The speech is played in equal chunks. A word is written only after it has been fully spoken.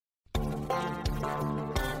Hey,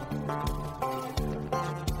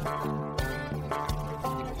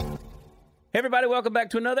 everybody, welcome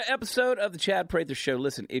back to another episode of the Chad Prather Show.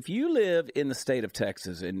 Listen, if you live in the state of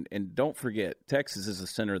Texas, and don't forget, Texas is the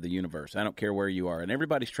center of the universe. I don't care where you are, and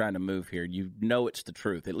everybody's trying to move here. You know it's the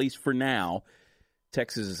truth. At least for now,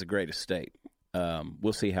 Texas is the greatest state.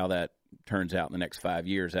 We'll see how that turns out in the next 5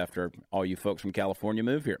 years after all you folks from California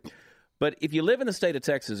move here. But if you live in the state of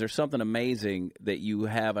Texas, there's something amazing that you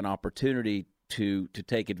have an opportunity to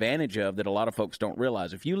take advantage of that a lot of folks don't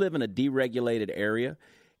realize. If you live in a deregulated area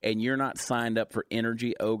and you're not signed up for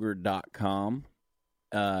EnergyOgre.com,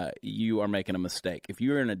 you are making a mistake. If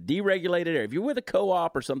you're in a deregulated area, if you're with a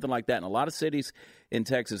co-op or something like that, and a lot of cities in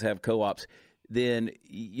Texas have co-ops, then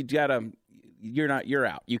you're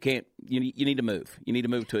out. You can't. You need to move. You need to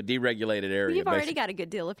move to a deregulated area. Well, you've already got a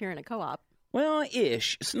good deal if you're in a co-op. Well,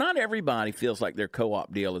 ish. It's not everybody feels like their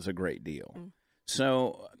co-op deal is a great deal.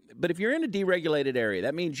 So, but if you're in a deregulated area,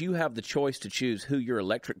 that means you have the choice to choose who your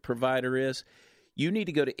electric provider is. You need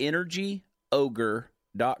to go to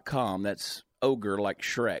EnergyOgre.com. That's ogre like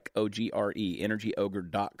Shrek, O-G-R-E,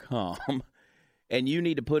 EnergyOgre.com. And you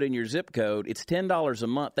need to put in your zip code. It's $10 a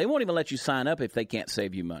month. They won't even let you sign up if they can't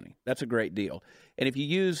save you money. That's a great deal. And if you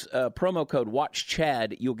use promo code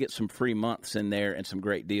WatchChad, you'll get some free months in there and some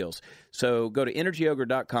great deals. So go to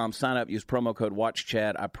EnergyOgre.com, sign up, use promo code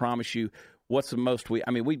WatchChad. I promise you, what's the most we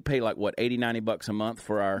pay like, what, $80, $90 a month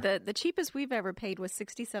for our... The cheapest we've ever paid was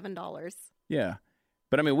 $67. Yeah.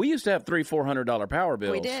 But, I mean, we used to have $300, $400 power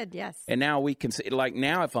bills. We did, yes. And now we can, like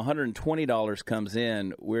now if $120 comes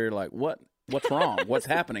in, we're like, what's wrong? What's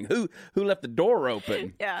happening? Who left the door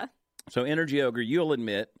open? Yeah. So Energy Ogre, you'll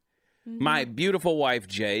admit, my beautiful wife,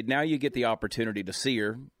 Jade, now you get the opportunity to see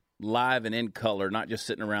her live and in color, not just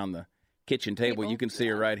sitting around the kitchen table. You can see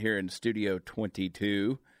her right here in Studio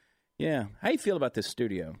 22. Yeah. How you feel about this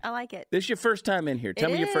studio? I like it. This is your first time in here. Tell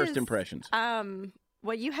me your first impressions.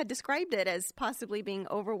 Well, you had described it as possibly being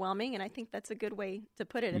overwhelming, and I think that's a good way to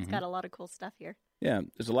put it. It's got a lot of cool stuff here. Yeah,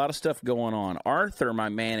 there's a lot of stuff going on. Arthur, my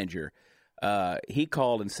manager, he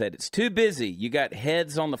called and said, it's too busy. You got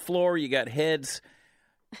heads on the floor. You got heads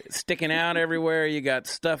sticking out everywhere. You got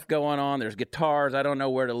stuff going on. There's guitars. I don't know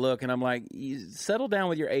where to look. And I'm like, settle down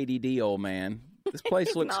with your ADD, old man. This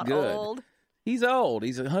place looks not good. Old. He's old.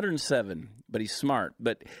 He's 107, but he's smart.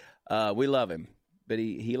 But we love him. But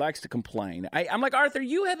he likes to complain. I'm like, Arthur,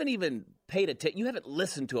 you haven't even paid attention. You haven't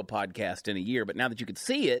listened to a podcast in a year. But now that you can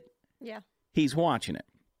see it, he's watching it.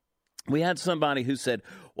 We had somebody who said,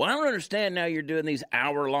 well, I don't understand now you're doing these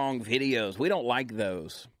hour-long videos. We don't like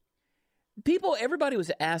those. Everybody was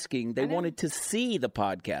asking, they wanted to see the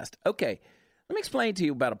podcast. Okay, let me explain to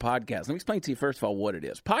you about a podcast. Let me explain to you, first of all, what it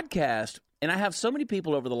is. Podcast, and I have so many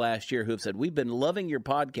people over the last year who have said, we've been loving your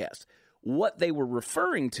podcast. What they were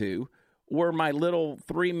referring to were my little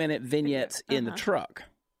 3-minute vignettes in the truck.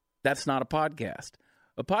 That's not a podcast.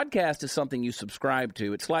 A podcast is something you subscribe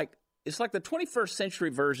to. It's like the 21st century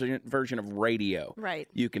version of radio. Right.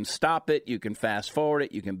 You can stop it. You can fast forward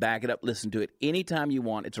it. You can back it up, listen to it anytime you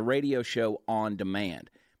want. It's a radio show on demand.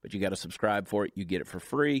 But you got to subscribe for it. You get it for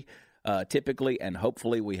free, typically, and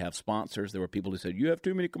hopefully we have sponsors. There were people who said, you have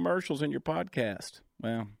too many commercials in your podcast.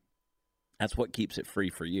 Well, that's what keeps it free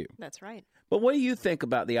for you. That's right. But what do you think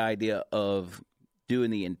about the idea of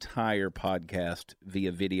doing the entire podcast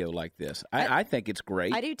via video like this? I think it's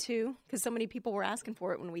great. I do too, because so many people were asking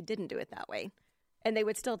for it when we didn't do it that way. And they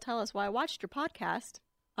would still tell us, well, I watched your podcast.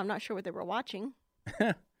 I'm not sure what they were watching.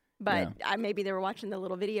 But maybe they were watching the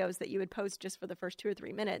little videos that you would post just for the first 2 or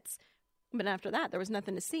 3 minutes. But after that, there was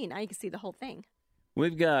nothing to see. Now you can see the whole thing.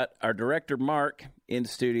 We've got our director, Mark, in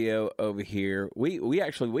studio over here. We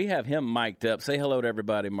have him mic'd up. Say hello to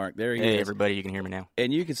everybody, Mark. There he is. Hey, everybody. You can hear me now.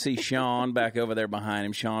 And you can see Sean back over there behind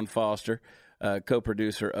him, Sean Foster,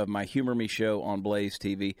 co-producer of my Humor Me show on Blaze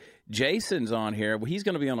TV. Jason's on here. Well, he's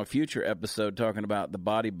going to be on a future episode talking about the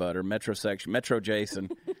body butter, Metro Jason.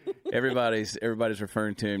 Everybody's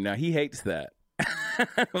referring to him. Now, he hates that.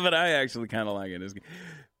 But I actually kind of like it.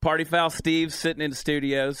 Party Foul Steve's sitting in the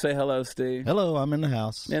studio. Say hello, Steve. Hello, I'm in the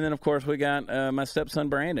house. And then, of course, we got my stepson,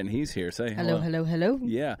 Brandon. He's here. Say hello. Hello.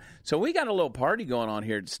 Yeah. So we got a little party going on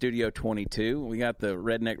here at Studio 22. We got the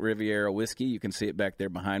Redneck Riviera whiskey. You can see it back there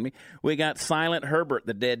behind me. We got Silent Herbert,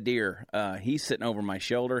 the dead deer. He's sitting over my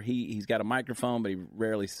shoulder. He's got a microphone, but he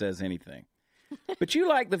rarely says anything. But you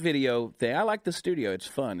like the video thing. I like the studio. It's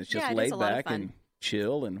fun. It's just laid back and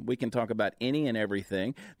chill, and we can talk about any and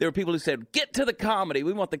everything. There were people who said, get to the comedy.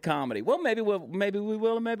 We want the comedy. Well, maybe we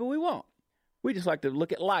will, and maybe we won't. We just like to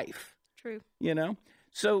look at life. True. You know?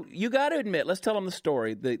 So you got to admit, let's tell them the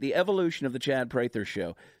story, the evolution of the Chad Prather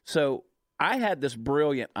Show. So I had this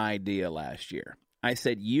brilliant idea last year. I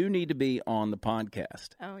said, you need to be on the podcast.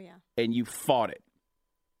 Oh, yeah. And you fought it,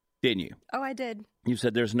 didn't you? Oh, I did. You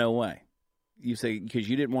said there's no way. You say because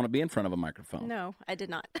you didn't want to be in front of a microphone. No, I did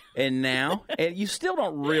not. And now, and you still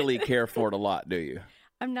don't really care for it a lot, do you?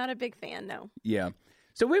 I'm not a big fan, no. Yeah.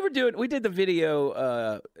 So we did the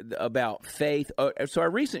video about faith. So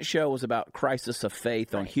our recent show was about Crisis of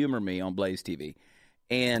Faith on Humor Me on Blaze TV.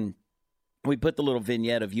 And we put the little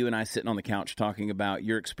vignette of you and I sitting on the couch talking about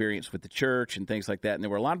your experience with the church and things like that. And there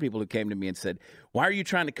were a lot of people who came to me and said, why are you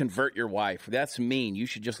trying to convert your wife? That's mean. You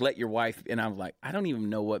should just let your wife. And I was like, I don't even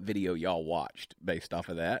know what video y'all watched based off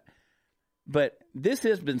of that. But this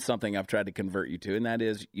has been something I've tried to convert you to, and that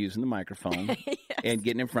is using the microphone Yes. and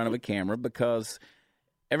getting in front of a camera because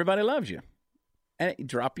everybody loves you. And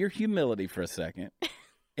drop your humility for a second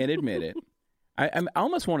and admit it. I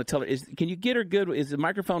almost want to tell her, can you get her good? Is the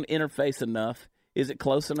microphone interface enough? Is it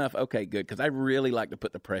close enough? Okay, good, because I really like to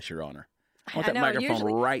put the pressure on her. I want that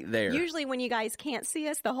microphone right there. Usually when you guys can't see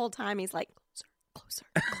us, the whole time he's like,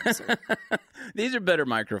 closer. These are better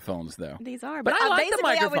microphones, though. These are. But I like the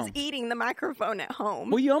microphone. I was eating the microphone at home.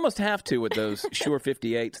 Well, you almost have to with those Shure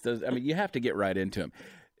 58s. You have to get right into them.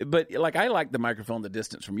 But, I like the microphone the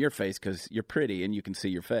distance from your face because you're pretty and you can see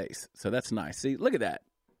your face. So that's nice. See, look at that.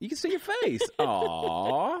 You can see your face.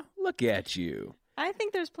 Aw, look at you. I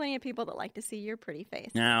think there's plenty of people that like to see your pretty face.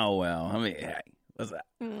 Oh, well, hey, what's that?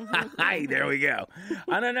 Hi, there we go.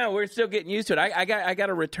 I don't know. We're still getting used to it. I got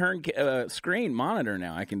a return screen monitor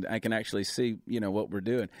now. I can actually see, what we're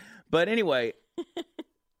doing. But anyway,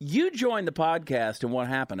 you joined the podcast, and what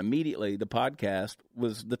happened? Immediately, the podcast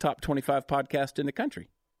was the top 25 podcast in the country.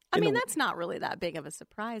 That's not really that big of a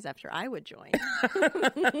surprise after I would join.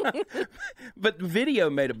 But video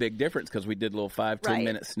made a big difference because we did little 5-10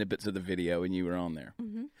 minute snippets of the video and you were on there.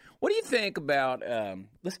 Mm-hmm. What do you think about,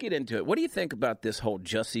 let's get into it. What do you think about this whole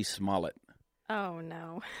Jussie Smollett? Oh,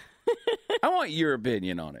 no. I want your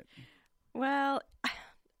opinion on it. Well,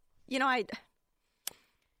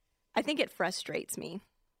 I think it frustrates me.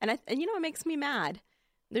 And it makes me mad.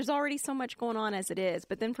 There's already so much going on as it is,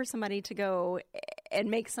 but then for somebody to go and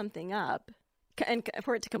make something up and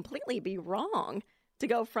for it to completely be wrong, to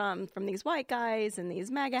go from these white guys and these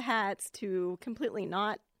MAGA hats to completely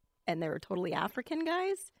not, and they're totally African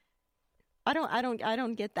guys. I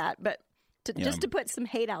don't get that, but just to put some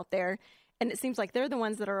hate out there, and it seems like they're the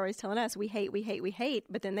ones that are always telling us we hate,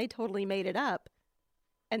 but then they totally made it up,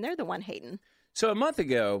 and they're the one hating. So a month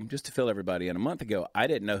ago, just to fill everybody in, I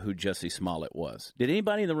didn't know who Jussie Smollett was. Did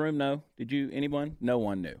anybody in the room know? Did you? Anyone? No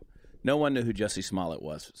one knew. No one knew who Jussie Smollett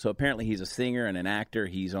was. So apparently he's a singer and an actor.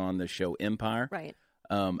 He's on the show Empire. Right.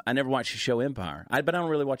 I never watched the show Empire, but I don't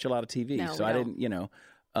really watch a lot of TV, so I didn't,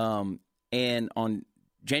 and on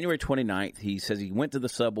January 29th, he says he went to the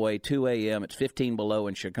subway, 2 a.m., it's 15 below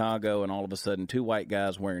in Chicago, and all of a sudden 2 white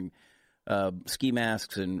guys wearing ski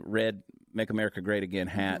masks and red Make America Great Again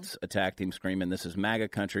hats attacked him, screaming, "This is MAGA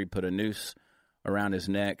country," put a noose around his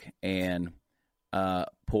neck, and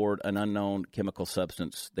poured an unknown chemical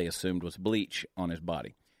substance they assumed was bleach on his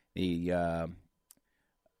body. He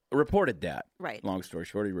reported that. Right. Long story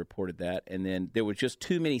short, he reported that, and then there was just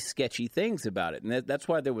too many sketchy things about it, and that's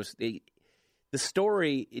why there was the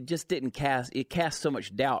story. It just didn't cast so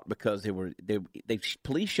much doubt because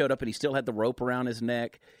police showed up and he still had the rope around his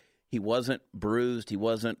neck. He wasn't bruised. He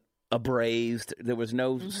wasn't abrased. There was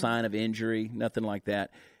no sign of injury, nothing like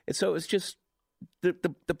that. And so it's just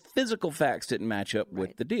the physical facts didn't match up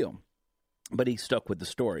with the deal. But he stuck with the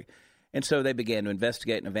story. And so they began to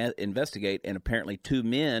investigate, and apparently 2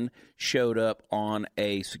 men showed up on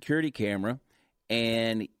a security camera,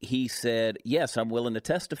 and he said, "Yes, I'm willing to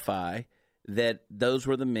testify that those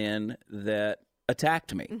were the men that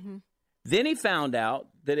attacked me." Mm-hmm. Then he found out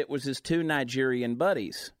that it was his 2 Nigerian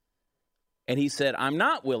buddies. And he said, "I'm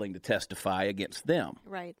not willing to testify against them."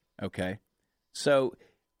 Right. Okay. So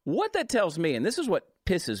what that tells me, and this is what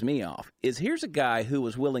pisses me off, is here's a guy who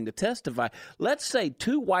was willing to testify. Let's say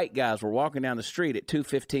 2 white guys were walking down the street at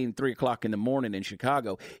 2:15, 3 o'clock in the morning in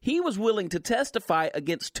Chicago. He was willing to testify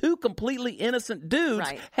against 2 completely innocent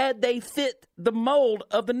dudes had they fit the mold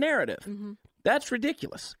of the narrative. Mm-hmm. That's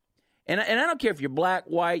ridiculous. And I don't care if you're black,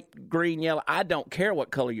 white, green, yellow. I don't care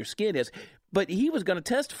what color your skin is. But he was going to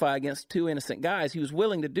testify against 2 innocent guys. He was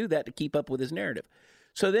willing to do that to keep up with his narrative.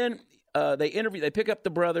 So then they pick up the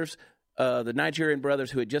brothers, the Nigerian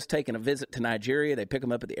brothers who had just taken a visit to Nigeria. They pick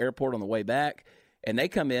them up at the airport on the way back, and they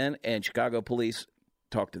come in, and Chicago police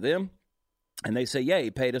talk to them, and they say, "Yeah,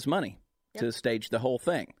 he paid us money to stage the whole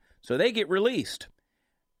thing." So they get released,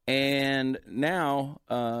 and now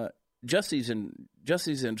Jussie's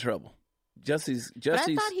in trouble. Jesse's. But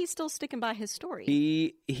I thought he's still sticking by his story.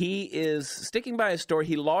 He is sticking by his story.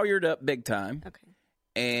 He lawyered up big time. Okay.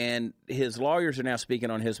 And his lawyers are now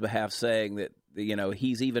speaking on his behalf, saying that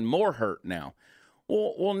he's even more hurt now.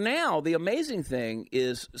 Well, now the amazing thing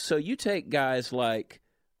is, so you take guys like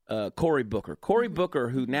Cory Booker. Cory Booker,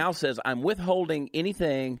 who now says, I'm withholding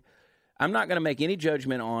anything. I'm not going to make any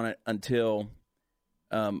judgment on it until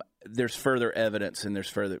there's further evidence and there's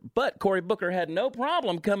further. But Cory Booker had no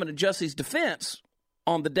problem coming to Jesse's defense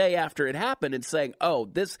on the day after it happened and saying,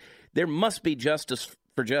 there must be justice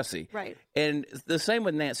for Jesse. Right. And the same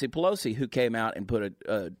with Nancy Pelosi, who came out and put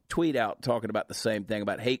a tweet out talking about the same thing,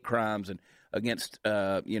 about hate crimes and against,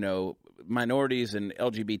 minorities and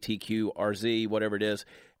LGBTQRZ, whatever it is.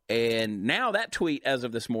 And now that tweet, as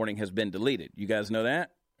of this morning, has been deleted. You guys know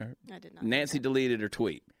that? I did not. Nancy deleted her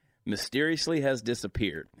tweet. Mysteriously has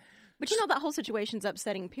disappeared. But that whole situation's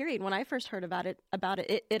upsetting, period. When I first heard about it,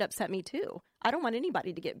 it upset me too. I don't want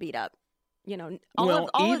anybody to get beat up.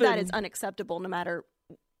 All of that is unacceptable, no matter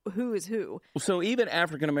who is who. So even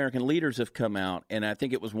African-American leaders have come out, and I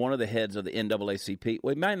think it was one of the heads of the NAACP.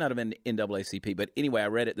 Well, it might not have been NAACP, but anyway, I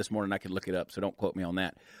read it this morning. I could look it up, so don't quote me on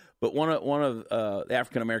that. But one of the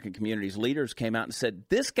African-American community's leaders came out and said,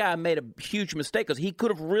 this guy made a huge mistake because he could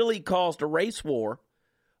have really caused a race war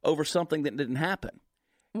over something that didn't happen.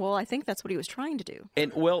 Well, I think that's what he was trying to do.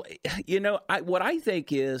 And, what I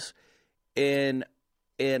think is, and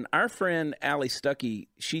our friend Allie Stuckey,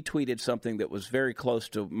 she tweeted something that was very close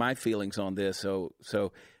to my feelings on this. So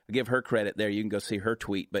I give her credit there. You can go see her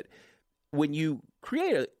tweet. But when you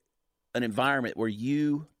create an environment where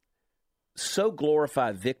you so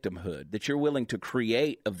glorify victimhood that you're willing to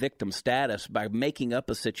create a victim status by making up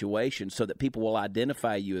a situation so that people will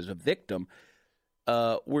identify you as a victim,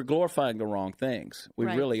 we're glorifying the wrong things. We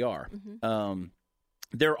really are. Mm-hmm.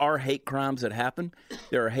 There are hate crimes that happen.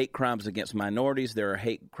 There are hate crimes against minorities. There are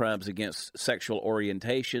hate crimes against sexual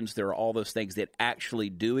orientations. There are all those things that actually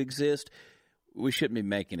do exist. We shouldn't be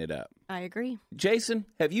making it up. I agree. Jason,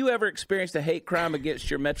 have you ever experienced a hate crime against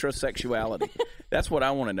your metrosexuality? That's what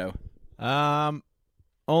I want to know.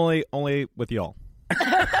 Only with y'all.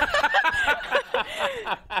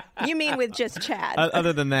 You mean with just Chad?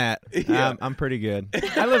 Other than that, yeah. I'm pretty good.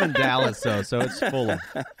 I live in Dallas, though, so it's full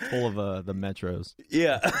of the metros.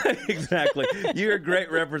 Yeah, exactly. You're a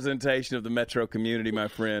great representation of the metro community, my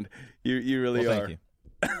friend. You really are. Thank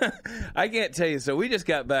you. I can't tell you. So we just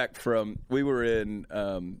got back we were in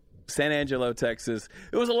San Angelo, Texas.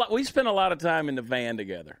 It was a lot. We spent a lot of time in the van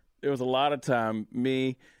together. There was a lot of time.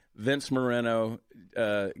 Me, Vince Moreno.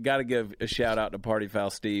 Got to give a shout out to Party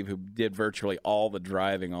Foul Steve, who did virtually all the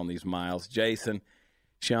driving on these miles. Jason,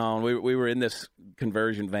 Sean, we were in this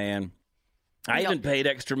conversion van. I even paid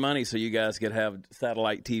extra money so you guys could have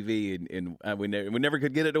satellite TV, and we never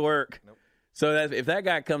could get it to work. Nope. So if that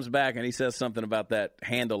guy comes back and he says something about that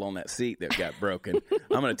handle on that seat that got broken,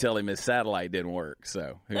 I'm going to tell him his satellite didn't work.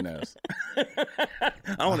 So who knows?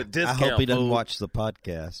 I want a discount. I hope he doesn't watch the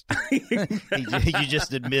podcast. You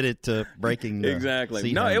just admitted to breaking the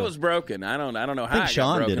exactly. No, handle. it was broken. I don't know how it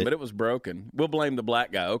got broken, but it was broken. We'll blame the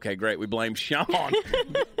black guy. Okay, great. We blame Sean.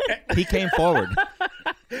 He came forward.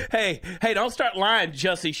 Hey, don't start lying,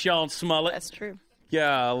 Jussie Sean Smollett. That's true.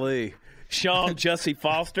 Golly. Sean Jussie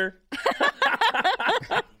Foster.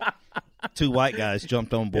 Two white guys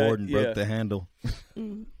jumped on board and broke the handle.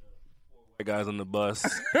 White guys on the bus.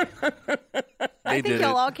 I think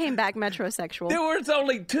y'all all came back metrosexual. There was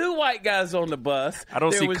only two white guys on the bus. I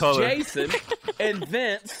don't see color. There was Jason and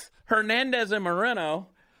Vince, Hernandez and Moreno.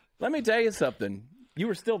 Let me tell you something. You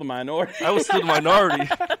were still the minority. I was still the minority.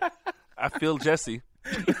 I feel Jesse.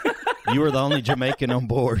 You were the only Jamaican on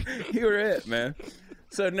board. You were it, man.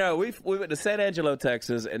 So, no, we went to San Angelo,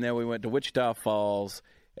 Texas, and then we went to Wichita Falls,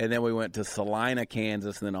 and then we went to Salina,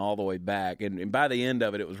 Kansas, and then all the way back. And by the end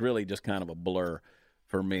of it, it was really just kind of a blur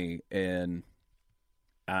for me. And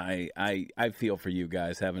I feel for you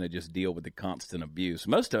guys having to just deal with the constant abuse.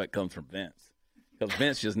 Most of it comes from Vince, because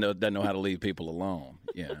Vince just doesn't know how to leave people alone,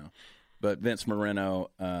 you know. But Vince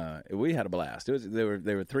Moreno, we had a blast. There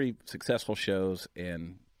were 3 successful shows,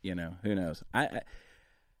 and, you know, who knows.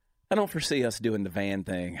 I don't foresee us doing the van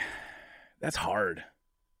thing. That's hard.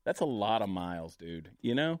 That's a lot of miles, dude.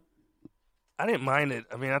 You know? I didn't mind it.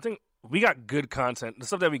 I mean, I think we got good content. The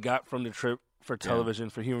stuff that we got from the trip for television,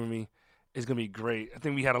 for Humor Me, is going to be great. I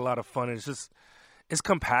think we had a lot of fun. It's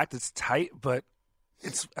compact. It's tight, but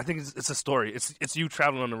I think it's a story. It's you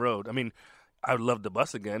traveling on the road. I mean, I would love the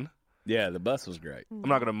bus again. Yeah, the bus was great. I'm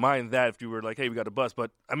not going to mind that if you were like, hey, we got a bus.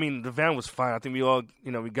 But, I mean, the van was fine. I think we all,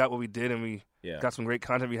 we got what we did, and we got some great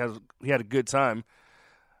content. We had a good time.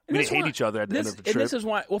 We didn't hate each other at the end of the trip. And this is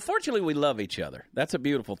why, well, fortunately, we love each other. That's a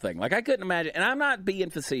beautiful thing. Like, I couldn't imagine, and I'm not being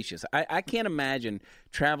facetious. I can't imagine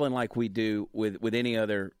traveling like we do with any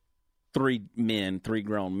other three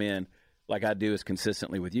grown men, like I do as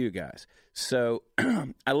consistently with you guys. So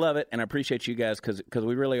I love it, and I appreciate you guys because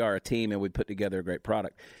we really are a team, and we put together a great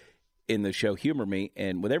product in the show Humor Me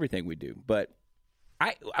and with everything we do. But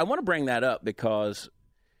I want to bring that up because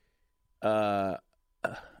the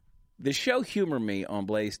show Humor Me on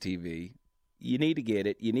Blaze TV, you need to get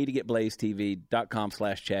it. You need to get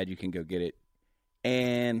blazetv.com/Chad. You can go get it.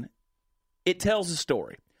 And it tells a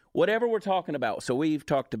story. Whatever we're talking about. So we've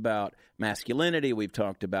talked about masculinity. We've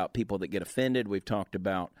talked about people that get offended. We've talked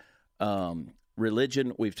about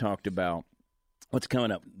religion. We've talked about what's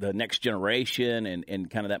coming up, the next generation and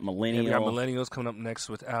kind of that millennial. Yeah, we got millennials coming up next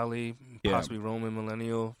with Ali, possibly Roman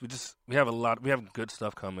millennial. We have good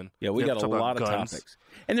stuff coming. Yeah, we got a lot of topics.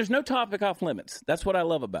 And there's no topic off limits. That's what I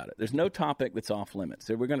love about it. There's no topic that's off limits.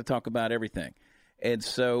 So we're going to talk about everything. And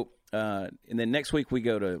so, and then next week we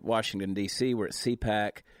go to Washington, D.C. We're at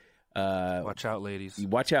CPAC. Watch out, ladies.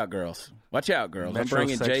 Watch out, girls. Watch out, girls. I'm Metro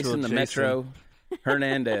bringing Jason, the Jason. Metro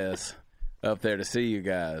Hernandez up there to see you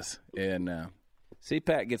guys. And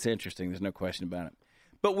CPAC gets interesting. There's no question about it.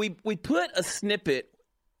 But we put a snippet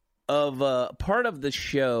of part of the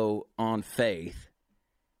show on faith.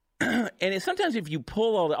 And sometimes if you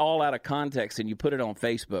pull all out of context and you put it on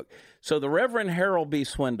Facebook. So the Reverend Harold B.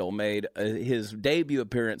 Swindle made his debut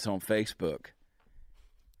appearance on Facebook.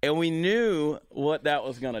 And we knew what that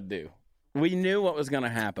was going to do. We knew what was going to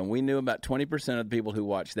happen. We knew about 20% of the people who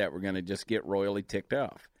watched that were going to just get royally ticked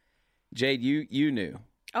off. Jade, you knew.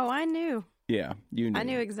 Oh, I knew. Yeah, you knew. I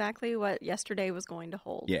knew exactly what yesterday was going to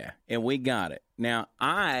hold. Yeah, and we got it. Now,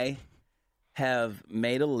 I have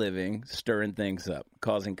made a living stirring things up,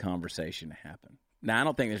 causing conversation to happen. Now, I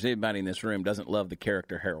don't think there's anybody in this room doesn't love the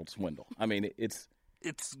character Harold Swindle. I mean, it's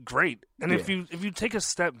great. And if you take a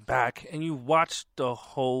step back and you watch the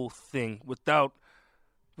whole thing without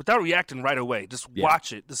reacting right away, just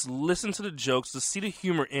watch it. Just listen to the jokes, just see the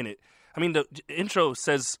humor in it. I mean, the intro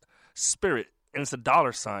says spirit, and it's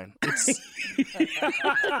a $sign. It's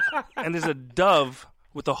and there's a dove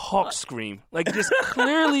with a hawk scream. Like, just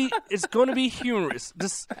clearly it's going to be humorous.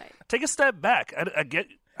 Just take a step back.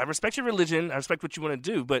 I respect your religion. I respect what you want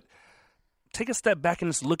to do, but take a step back and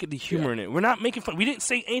just look at the humor in it. We're not making fun. We didn't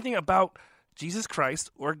say anything about Jesus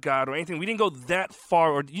Christ or God or anything. We didn't go that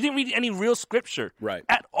far, or you didn't read any real scripture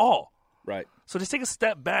at all. Right. So just take a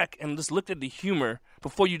step back and just look at the humor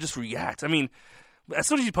before you just react. I mean, as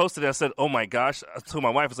soon as you posted it, I said, oh my gosh. I told my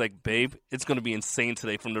wife, I was like, babe, it's going to be insane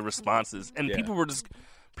today from the responses. And people were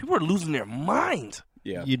losing their mind.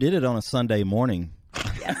 Yeah. You did it on a Sunday morning.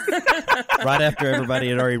 Right after everybody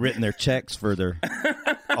had already written their checks for their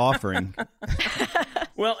offering.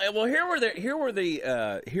 Well, here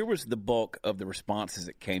was the bulk of the responses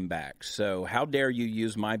that came back. So, how dare you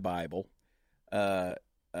use my Bible?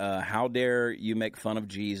 How dare you make fun of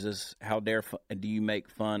Jesus? How dare do you make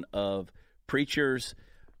fun of preachers?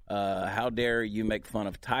 How dare you make fun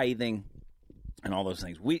of tithing and all those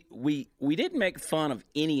things? We didn't make fun of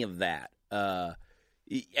any of that.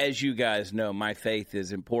 As you guys know, my faith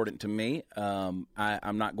is important to me. I'm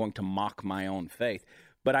not going to mock my own faith,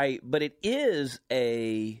 but it is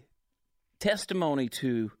a testimony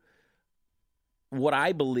to what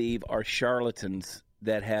I believe are charlatans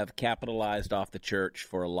that have capitalized off the church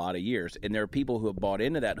for a lot of years. And there are people who have bought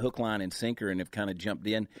into that hook, line, and sinker and have kind of jumped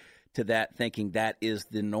in to that thinking that is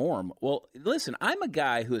the norm. Well, listen, I'm a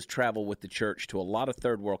guy who has traveled with the church to a lot of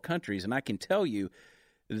third world countries, and I can tell you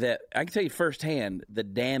firsthand the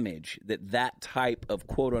damage that type of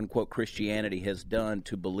quote-unquote Christianity has done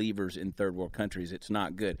to believers in third world countries. It's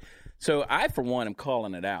not good. So I, for one, am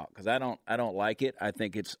calling it out because I don't like it. I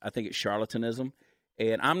think it's charlatanism.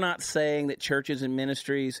 And I'm not saying that churches and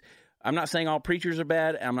ministries, I'm not saying all preachers are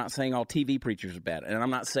bad, and I'm not saying all TV preachers are bad, and I'm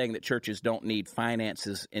not saying that churches don't need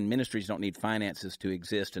finances and ministries don't need finances to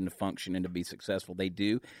exist and to function and to be successful. They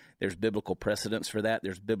do. There's biblical precedents for that.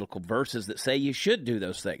 There's biblical verses that say you should do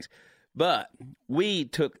those things. But we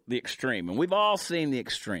took the extreme, and we've all seen the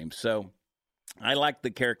extreme. So I like the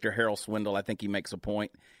character Harold Swindle. I think he makes a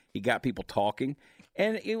point. He got people talking.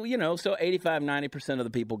 And, so 85, 90% of the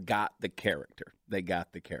people got the character. They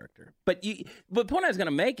got the character. But the point I was going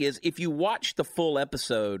to make is if you watch the full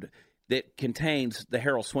episode that contains the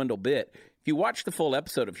Harold Swindle bit, if you watch the full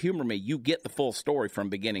episode of Humor Me, you get the full story from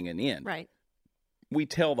beginning and end. Right. we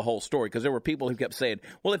tell the whole story, because there were people who kept saying,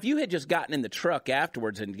 well, if you had just gotten in the truck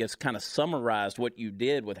afterwards and just kind of summarized what you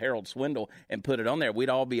did with Harold Swindle and put it on there, we'd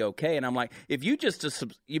all be okay. And I'm like, if you just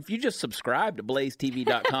subscribe to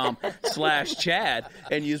blazetv.com/Chad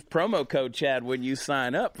and use promo code Chad when you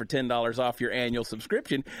sign up for $10 off your annual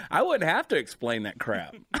subscription, I wouldn't have to explain that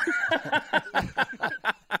crap.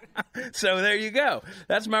 So there you go.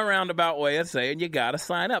 That's my roundabout way of saying you got to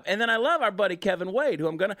sign up. And then I love our buddy Kevin Wade,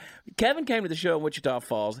 who Kevin came to the show in Wichita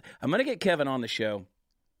Falls. I'm going to get Kevin on the show.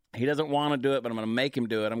 He doesn't want to do it, but I'm going to make him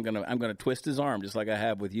do it. I'm going to twist his arm just like I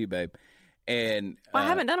have with you, babe. And I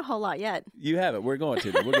haven't done a whole lot yet. You haven't. We're going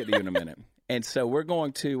to. We'll get to you in a minute. And so we're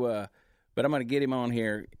going to, but I'm going to get him on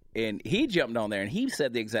here. And he jumped on there and he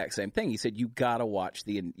said the exact same thing. He said you got to watch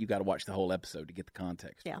the whole episode to get the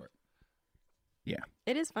context for it. Yeah.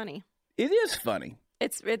 It is funny. It is funny.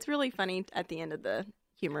 It's really funny at the end of the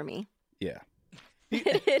Humor Me. Yeah.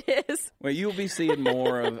 It is. Well, you'll be seeing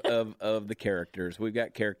more of the characters. We've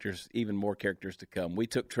got characters, even more characters to come. We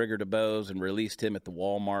took Trigger to Bose and released him at the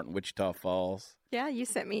Walmart in Wichita Falls. Yeah, you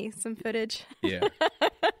sent me some footage. Yeah.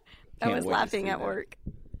 I was laughing at work.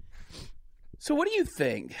 So what do you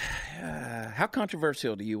think? How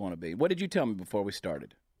controversial do you want to be? What did you tell me before we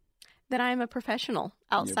started? That I'm a professional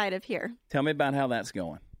outside of here. Tell me about how that's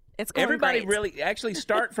going. It's going Everybody great. really, actually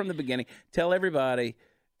start from the beginning. Tell everybody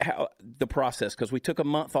how the process, because we took a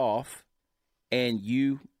month off, and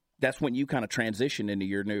that's when you kind of transitioned into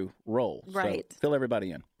your new role. Right. So fill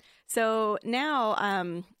everybody in. So now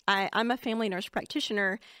I'm a family nurse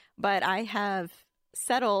practitioner, but I have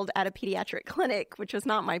settled at a pediatric clinic, which was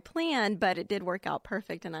not my plan, but it did work out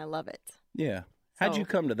perfect, and I love it. Yeah. How'd you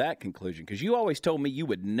come to that conclusion? Because you always told me you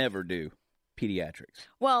would never do pediatrics.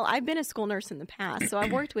 Well, I've been a school nurse in the past, so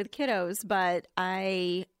I've worked with kiddos, but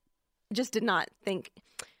I just did not think,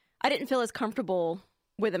 I didn't feel as comfortable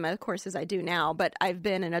with them, of course, as I do now, but I've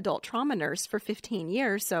been an adult trauma nurse for 15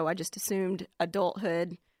 years, so I just assumed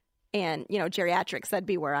adulthood and, geriatrics, that'd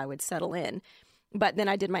be where I would settle in. But then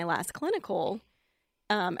I did my last clinical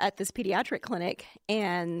at this pediatric clinic,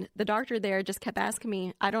 and the doctor there just kept asking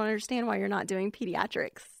me, I don't understand why you're not doing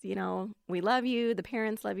pediatrics. We love you, the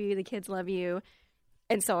parents love you, the kids love you.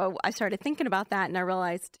 And so I started thinking about that, and I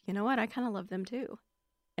realized, you know what, I kind of love them too.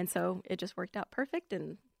 And so it just worked out perfect,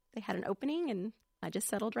 and they had an opening, and I just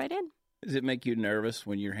settled right in. Does it make you nervous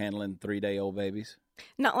when you're handling 3-day-old babies?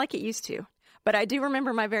 Not like it used to. But I do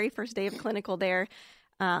remember my very first day of clinical there.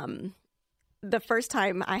 The first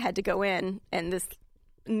time I had to go in, and this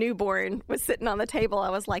newborn was sitting on the table,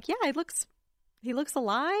 I was like, yeah, he looks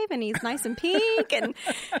alive, and he's nice and pink. And,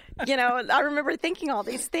 I remember thinking all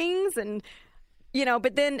these things, and,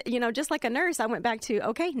 but then, just like a nurse, I went back to,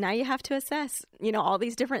 okay, now you have to assess, all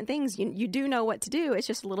these different things. You do know what to do. It's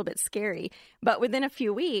just a little bit scary. But within a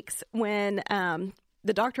few weeks, when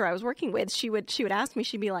the doctor I was working with, she would ask me,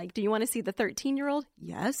 she'd be like, do you want to see the 13-year-old?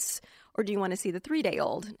 Yes. Or do you want to see the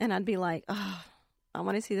 3-day-old? And I'd be like, oh, I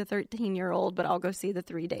want to see the 13-year-old, but I'll go see the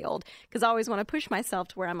 3-day-old, because I always want to push myself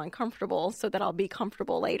to where I'm uncomfortable so that I'll be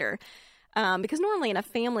comfortable later. Because normally in a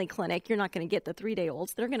family clinic, you're not going to get the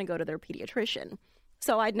 3-day-olds. They're going to go to their pediatrician.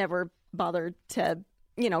 So I'd never bothered to,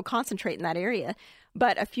 concentrate in that area.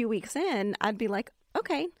 But a few weeks in, I'd be like,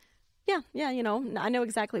 okay, yeah, I know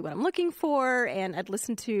exactly what I'm looking for. And I'd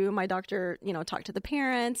listen to my doctor, talk to the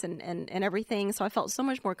parents and everything. So I felt so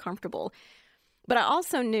much more comfortable. But I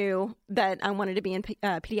also knew that I wanted to be in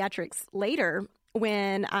pediatrics later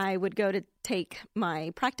when I would go to take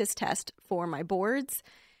my practice test for my boards.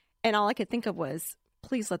 And all I could think of was,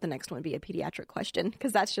 please let the next one be a pediatric question,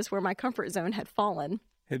 because that's just where my comfort zone had fallen.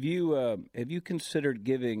 Have you considered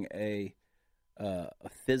giving a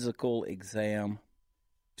physical exam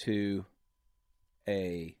to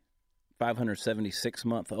a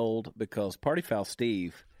 576-month-old? Because Party Foul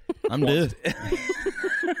Steve, I'm due.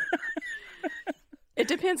 It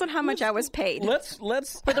depends on how much I was paid. Let's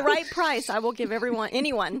For the right price, I will give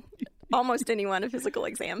almost anyone a physical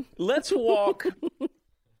exam. Let's walk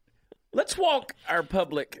our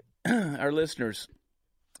public, our listeners,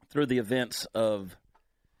 through the events of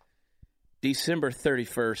December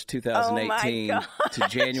 31st, 2018 to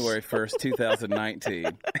January 1st,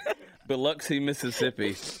 2019. Biloxi,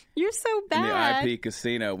 Mississippi. You're so bad. In the IP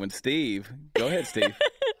Casino. When Steve, go ahead, Steve.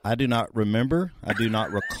 I do not remember. I do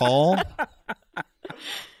not recall.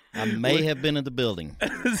 I may have been in the building.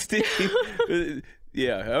 Steve,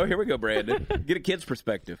 yeah. Oh, here we go, Brandon. Get a kid's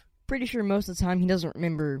perspective. Pretty sure most of the time he doesn't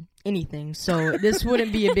remember anything, so this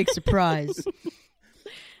wouldn't be a big surprise.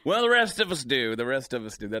 Well, the rest of us do.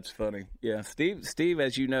 That's funny. Yeah, Steve,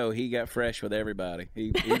 as you know, he got fresh with everybody.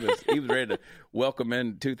 He was ready to welcome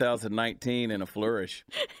in 2019 in a flourish.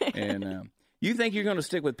 And You think you're going to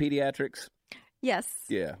stick with pediatrics? Yes.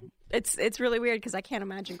 Yeah. It's really weird because I can't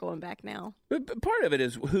imagine going back now. But part of it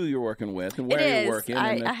is who you're working with and where you're working.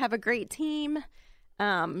 I have a great team.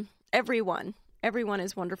 Everyone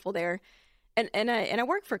is wonderful there, and I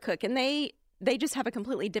work for Cook, and they just have a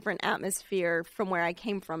completely different atmosphere from where I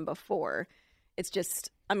came from before. It's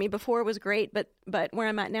just, I mean, before it was great, but where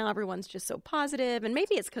I'm at now, everyone's just so positive, and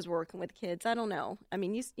maybe it's because we're working with kids. I don't know. I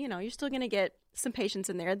mean, you know, you're still going to get some patients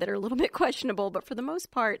in there that are a little bit questionable, but for the most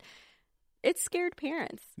part, it's scared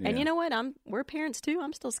parents. Yeah. And you know what? We're parents too.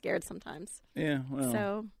 I'm still scared sometimes. Yeah. Well,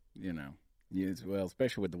 so you know,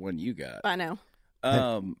 especially with the one you got. I know.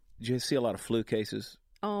 Did you see a lot of flu cases?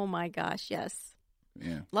 Oh my gosh, yes.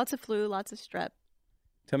 Yeah. Lots of flu, lots of strep.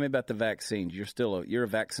 Tell me about the vaccines. You're a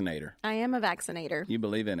vaccinator. I am a vaccinator. You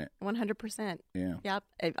believe in it? 100%. Yeah. Yep.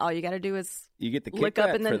 All you got to do is you get the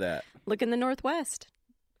kickback for that. Look in the Northwest.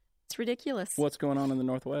 It's ridiculous. What's going on in the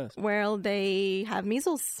Northwest? Well, they have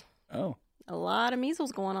measles. Oh. A lot of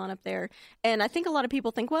measles going on up there. And I think a lot of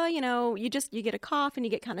people think, well, you know, you get a cough and you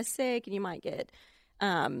get kind of sick and you might get,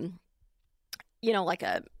 you know, like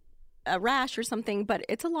a rash or something, but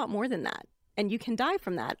it's a lot more than that. And you can die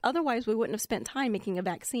from that. Otherwise, we wouldn't have spent time making a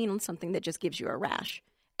vaccine on something that just gives you a rash.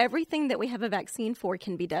 Everything that we have a vaccine for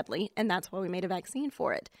can be deadly, and that's why we made a vaccine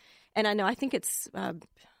for it. And I think it's, I don't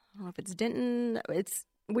know if it's Denton.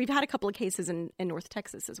 We've had a couple of cases in North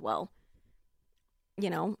Texas as well. You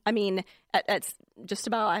know, I mean, it's just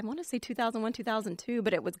about, I want to say 2001, 2002,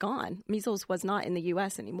 but it was gone. Measles was not in the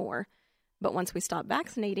U.S. anymore. But once we stopped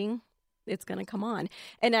vaccinating, it's going to come on.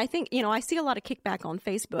 And I think, you know, I see a lot of kickback on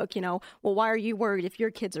Facebook, you know, well, why are you worried if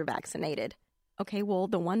your kids are vaccinated? Okay, well,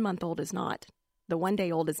 the 1-month-old is not. The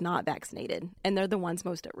 1-day-old is not vaccinated, and they're the ones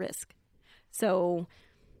most at risk. So,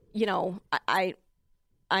 you know, I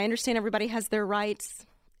understand everybody has their rights,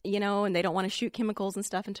 you know, and they don't want to shoot chemicals and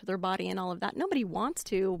stuff into their body and all of that. Nobody wants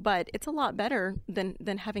to, but it's a lot better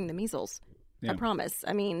than having the measles. Yeah. I promise.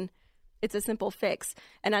 I mean, it's a simple fix.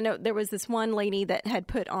 And I know there was this one lady that had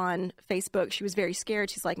put on Facebook, she was very scared.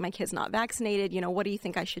 She's like, my kid's not vaccinated. You know, what do you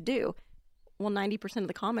think I should do? Well, 90% of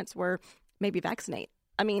the comments were maybe vaccinate.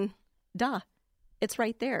 I mean, duh. It's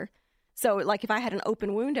right there. So like if I had an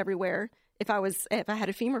open wound everywhere, if I had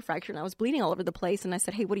a femur fracture and I was bleeding all over the place and I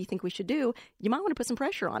said, hey, what do you think we should do? You might want to put some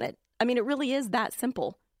pressure on it. I mean, it really is that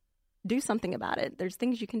simple. Do something about it. There's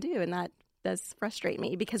things you can do, and that does frustrate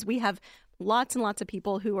me because we have lots and lots of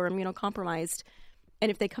people who are immunocompromised, and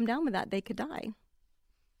if they come down with that, they could die.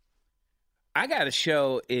 I got a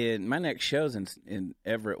show my next show's in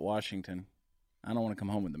Everett, Washington. I don't want to come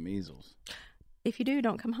home with the measles. If you do,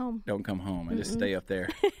 don't come home. Don't come home. I just stay up there.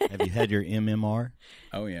 Have you had your MMR?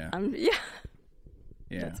 Oh, yeah. Yeah.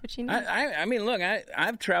 Yeah. That's what you need. I mean, look,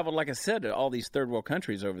 I've traveled, like I said, to all these third world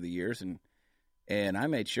countries over the years, and I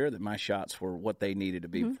made sure that my shots were what they needed to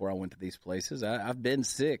be before I went to these places. I've been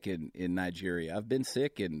sick in Nigeria. I've been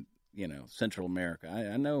sick in, you know, Central America.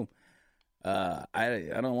 I know I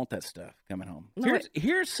don't want that stuff coming home. No,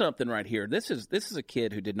 here's something right here. This is a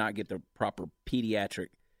kid who did not get the proper pediatric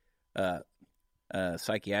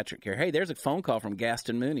psychiatric care. Hey, there's a phone call from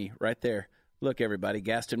Gaston Mooney right there. Look, everybody,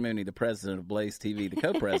 Gaston Mooney, the president of Blaze TV, the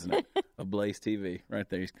co-president of Blaze TV, right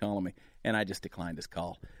there. He's calling me, and I just declined his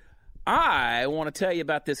call. I want to tell you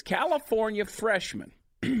about this California freshman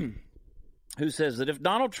who says that if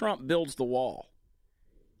Donald Trump builds the wall,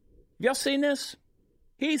 have y'all seen this?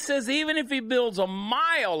 He says even if he builds a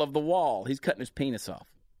mile of the wall, he's cutting his penis off.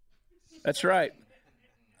 That's right.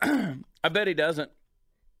 I bet he doesn't.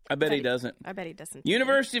 I bet he doesn't.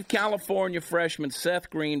 University of California freshman Seth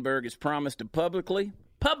Greenberg has promised to publicly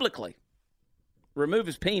remove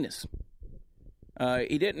his penis.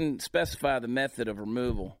 He didn't specify the method of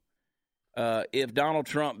removal. If Donald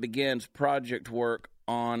Trump begins project work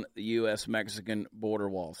on the U.S.-Mexican border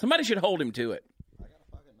wall. Somebody should hold him to it. I got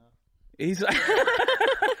a pocket knife.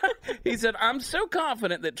 He said, I'm so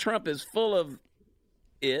confident that Trump is full of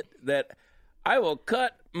it that I will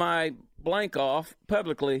cut my blank off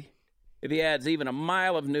publicly if he adds even a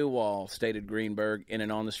mile of new wall, stated Greenberg in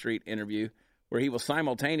an on-the-street interview where he was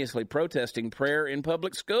simultaneously protesting prayer in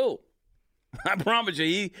public school. I promise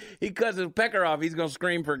you, he cuts his pecker off. He's going to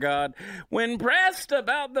scream for God. When pressed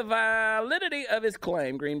about the validity of his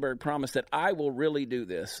claim, Greenberg promised that I will really do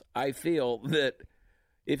this. I feel that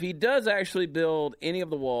if he does actually build any of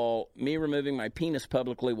the wall, me removing my penis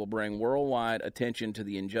publicly will bring worldwide attention to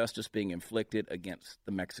the injustice being inflicted against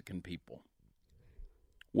the Mexican people.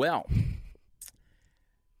 Well,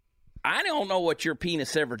 I don't know what your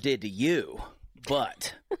penis ever did to you,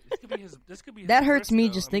 but this could be that hurts me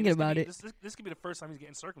just thinking about it. This could be the first time he's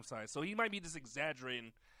getting circumcised, so he might be just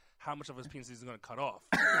exaggerating how much of his penis he's going to cut off.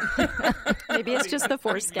 Maybe it's just the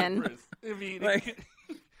foreskin. I mean, Like,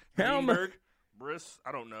 Greenberg, Briss,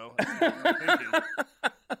 I don't know.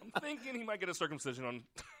 I'm thinking he might get a circumcision on.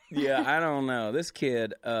 Yeah, I don't know. This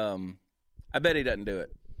kid, I bet he doesn't do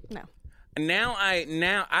it. No. Now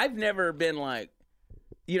I've never been like,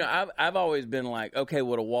 I've always been like, okay,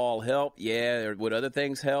 would a wall help? Yeah. Or would other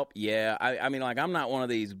things help? Yeah. I mean, like, I'm not one of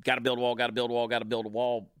these got to build a wall, got to build a wall, got to build a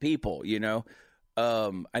wall people,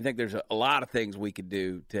 I think there's a lot of things we could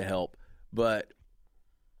do to help, but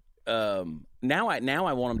now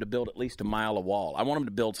I want him to build at least a mile of wall. I want him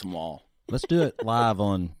to build some wall. Let's do it live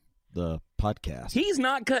on the podcast. He's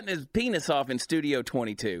not cutting his penis off in Studio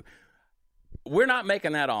 22. We're not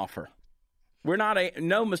making that offer. We're not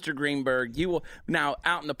no, Mr. Greenberg. You will now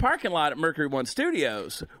out in the parking lot at Mercury One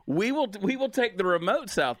Studios. We will take the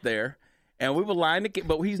remotes out there and we will line the.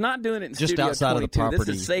 But he's not doing it in just Studio outside 22. of the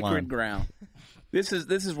property. This is sacred line. ground. This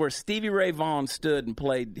is where Stevie Ray Vaughan stood and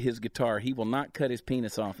played his guitar. He will not cut his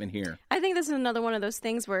penis off in here. I think this is another one of those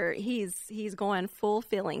things where he's going full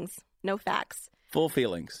feelings, no facts. Full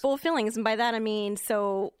feelings. Full feelings, and by that I mean,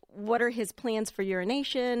 so what are his plans for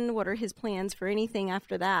urination? What are his plans for anything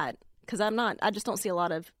after that? Because I just don't see a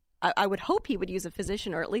lot of, I would hope he would use a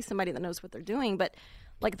physician or at least somebody that knows what they're doing, but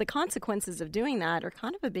like the consequences of doing that are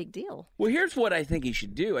kind of a big deal. Well, here's what I think he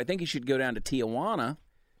should do. I think he should go down to Tijuana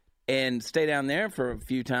and stay down there for a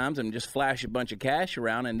few times and just flash a bunch of cash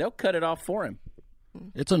around, and they'll cut it off for him.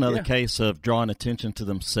 It's another case of drawing attention to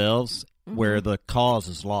themselves where the cause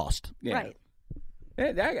is lost. Yeah.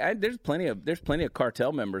 Right. There's plenty of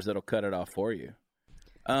cartel members that'll cut it off for you.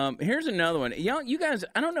 Here's another one. You guys,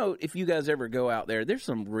 I don't know if you guys ever go out there. There's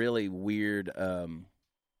some really weird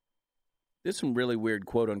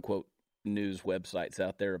quote unquote news websites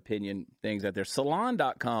out there, opinion things out there.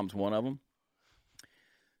 Salon.com's one of them.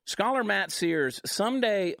 Scholar Matt Sears,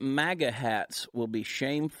 someday MAGA hats will be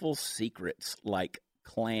shameful secrets like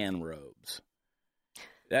Klan robes.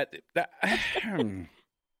 That I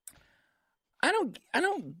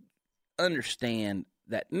don't understand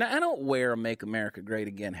that. I don't wear a Make America Great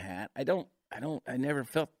Again hat. I never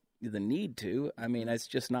felt the need to. I mean, it's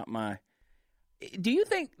just not my. Do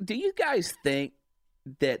you guys think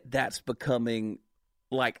that that's becoming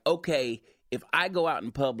like, okay, if I go out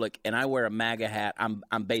in public and I wear a MAGA hat,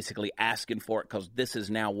 I'm basically asking for it because this is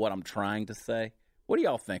now what I'm trying to say? What do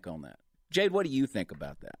y'all think on that? Jade, what do you think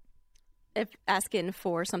about that? If asking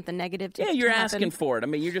for something negative to you're happen. asking for it. I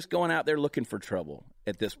mean, you're just going out there looking for trouble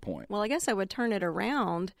at this point. Well, I guess I would turn it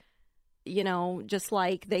around, just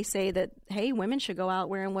like they say that, hey, women should go out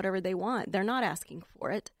wearing whatever they want. They're not asking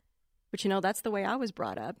for it. But, that's the way I was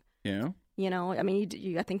brought up. Yeah. I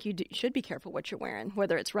mean, I think you should be careful what you're wearing,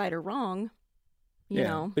 whether it's right or wrong. You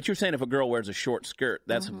know. But you're saying if a girl wears a short skirt,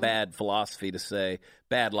 that's a bad philosophy to say,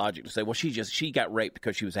 bad logic to say, well, she got raped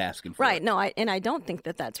because she was asking for it. Right. No, I don't think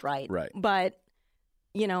that that's right. Right. But,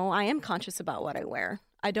 I am conscious about what I wear.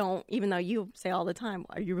 I don't, even though you say all the time,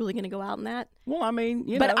 are you really going to go out in that? Well, I mean,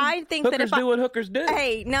 but I think hookers that do what hookers do.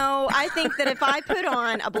 Hey, no, I think that if I put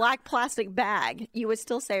on a black plastic bag, you would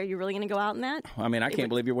still say, are you really going to go out in that? I mean, I can't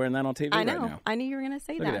believe you're wearing that on TV I know. right now. I knew you were going to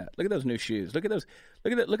say Look at that. Look at those new shoes. Look at those.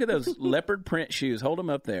 Look at those leopard print shoes. Hold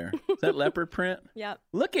them up there. Is that leopard print? Yep.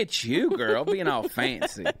 Look at you, girl, being all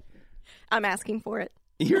fancy. I'm asking for it.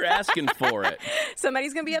 You're asking for it.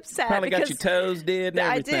 Somebody's going to be upset. Probably got your toes did and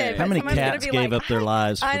everything. I did. How many cats gave up their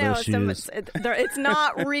lives for those shoes? It's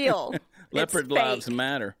not real. Leopard it's lives fake.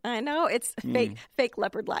 matter. I know. It's fake. Fake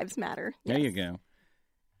leopard lives matter. There you go.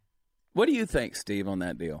 What do you think, Steve, on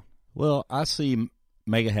that deal? Well, I see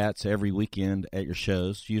mega hats every weekend at your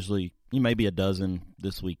shows. Usually, maybe a dozen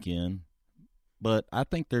this weekend. But I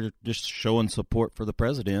think they're just showing support for the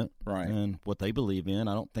president and what they believe in.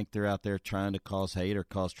 I don't think they're out there trying to cause hate or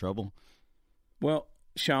cause trouble. Well,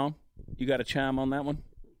 Sean, you got a chime on that one?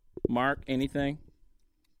 Mark, anything?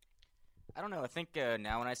 I don't know. I think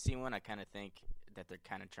now when I see one, I kind of think that they're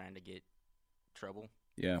kind of trying to get trouble.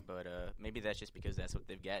 Yeah. But maybe that's just because that's what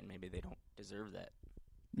they've got, and maybe they don't deserve that.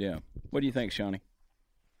 Yeah. What do you think, Shawnee?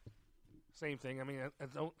 Same thing. I mean, I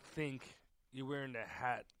don't think you're wearing the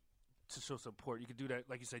hat to show support. You could do that,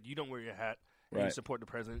 like you said. You don't wear your hat and you support the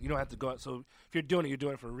president. You don't have to go out. So if you're doing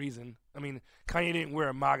it for a reason. I mean, Kanye didn't wear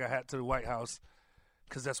a MAGA hat to the White House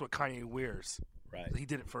because that's what Kanye wears. Right. He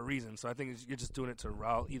did it for a reason. So I think you're just doing it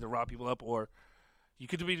to either rile people up or you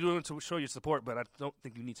could be doing it to show your support. But I don't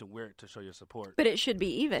think you need to wear it to show your support. But it should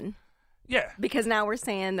be even. Yeah. Because now we're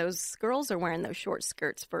saying those girls are wearing those short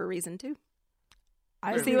skirts for a reason too.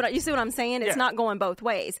 You see what I'm saying? It's not going both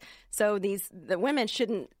ways. So the women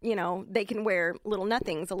shouldn't, they can wear little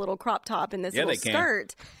nothings, a little crop top and this little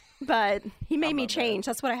skirt. But he made me change.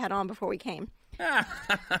 That's what I had on before we came. I'm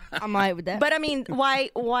all right with that. But I mean,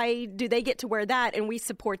 why do they get to wear that and we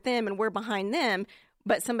support them and we're behind them?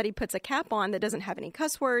 But somebody puts a cap on that doesn't have any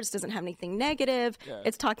cuss words, doesn't have anything negative. Yeah.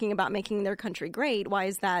 It's talking about making their country great. Why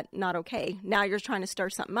is that not okay? Now you're trying to stir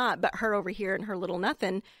something up, but her over here and her little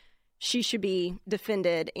nothing, she should be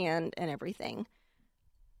defended and everything.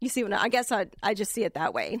 You see, I guess I just see it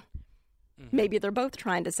that way. Mm-hmm. Maybe they're both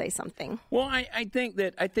trying to say something. Well, I think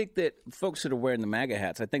that folks that are wearing the MAGA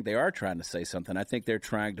hats, I think they are trying to say something. I think they're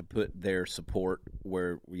trying to put their support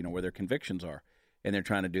where their convictions are. And they're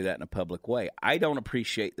trying to do that in a public way. I don't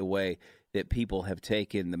appreciate the way that people have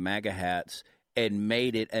taken the MAGA hats and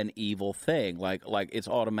made it an evil thing, like it's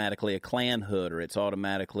automatically a Klan hood, or it's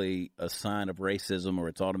automatically a sign of racism, or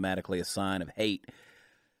it's automatically a sign of hate.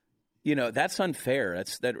 That's unfair.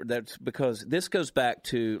 That's because this goes back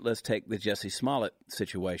to, let's take the Jussie Smollett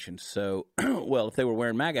situation. So, well, if they were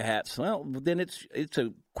wearing MAGA hats, well, then it's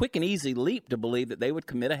a quick and easy leap to believe that they would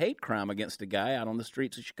commit a hate crime against a guy out on the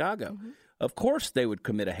streets of Chicago. Mm-hmm. Of course they would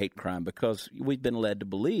commit a hate crime, because we've been led to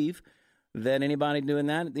believe that anybody doing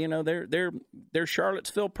that, they're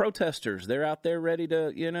Charlottesville protesters. They're out there ready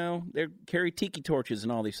to, they carry tiki torches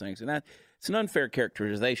and all these things. And it's an unfair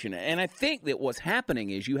characterization. And I think that what's happening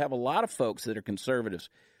is you have a lot of folks that are conservatives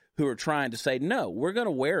who are trying to say, no, we're going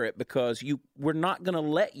to wear it because we're not going to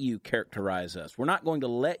let you characterize us. We're not going to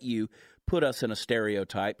let you put us in a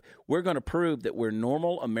stereotype. We're going to prove that we're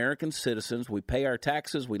normal American citizens. We pay our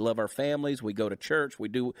taxes. We love our families. We go to church. We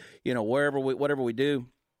do, whatever we do,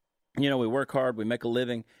 we work hard. We make a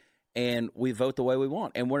living, and we vote the way we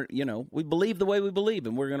want. And we believe the way we believe,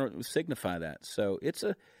 and we're going to signify that. So it's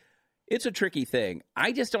a tricky thing.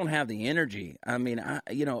 I just don't have the energy. I mean,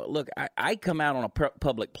 I come out on a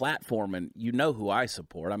public platform, and who I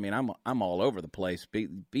support. I mean, I'm all over the place.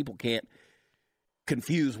 People can't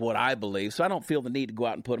confuse what I believe, so I don't feel the need to go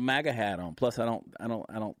out and put a MAGA hat on. Plus, I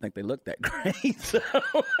don't think they look that great. So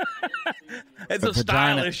it's a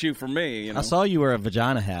style issue for me. I saw you wear a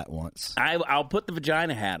vagina hat once. I'll put the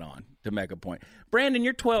vagina hat on to make a point. Brandon,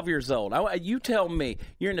 you're 12 years old. You tell me.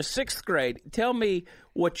 You're in the 6th grade. Tell me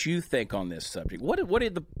what you think on this subject. What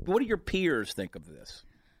do your peers think of this?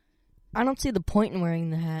 I don't see the point in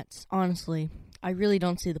wearing the hats. Honestly, I really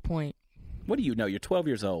don't see the point. What do you know? You're 12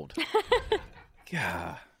 years old.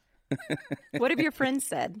 Yeah. What have your friends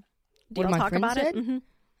said? Do you all talk about it? Mm-hmm.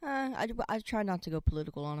 I try not to go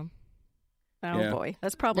political on them. Oh boy,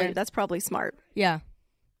 that's probably smart. Yeah,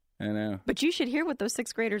 I know. But you should hear what those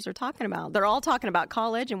 6th graders are talking about. They're all talking about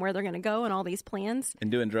college and where they're going to go and all these plans.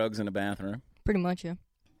 And doing drugs in the bathroom. Pretty much, yeah.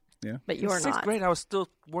 Yeah. But you're not. 6th grade, I was still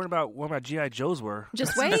worried about what my G.I. Joes were.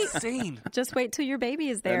 Just wait. Insane. Just wait till your baby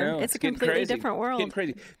is there. It's a completely different world. It's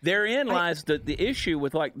getting crazy. Therein lies the issue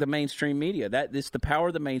with the mainstream media. It's the power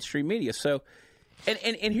of the mainstream media. So,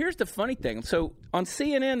 and here's the funny thing. So on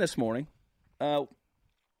CNN this morning,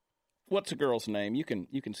 what's the girl's name? You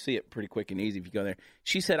can see it pretty quick and easy if you go there.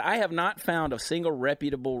 She said, "I have not found a single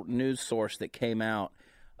reputable news source that came out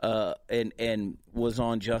and was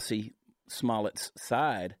on Jussie Smollett's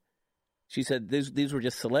side." She said these were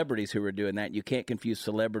just celebrities who were doing that. You can't confuse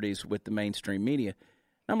celebrities with the mainstream media.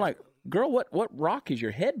 And I'm like, girl, what rock is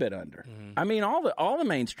your head bit under? Mm-hmm. I mean, all the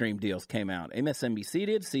mainstream deals came out. MSNBC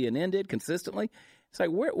did, CNN did consistently. It's like,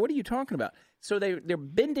 what are you talking about? So they're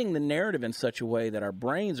bending the narrative in such a way that our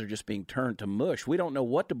brains are just being turned to mush. We don't know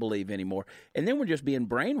what to believe anymore, and then we're just being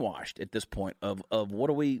brainwashed at this point of what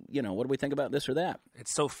do we think about this or that?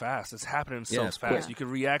 It's so fast. It's happening so fast. Quick. You can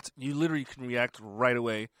react. You literally can react right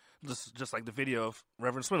away. Just like the video of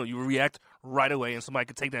Reverend Swindle, you react right away, and somebody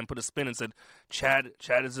could take that and put a spin and said, "Chad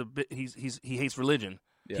is a bit. He hates religion.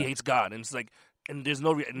 Yeah. He hates God." And it's like, and there's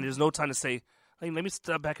no time to say, "Hey, let me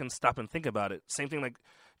step back and stop and think about it." Same thing like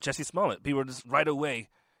Jussie Smollett. People were just right away,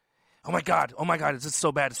 "Oh my God, it's just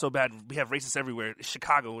so bad. It's so bad. We have racists everywhere. It's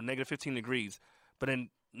Chicago, negative 15 degrees." But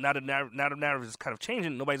then now the narrative is kind of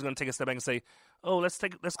changing. Nobody's going to take a step back and say, "Oh, let's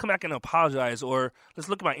come back and apologize," or let's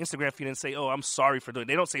look at my Instagram feed and say, "Oh, I'm sorry for doing it."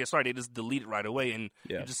 They don't say sorry; they just delete it right away, and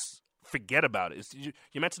you just forget about it.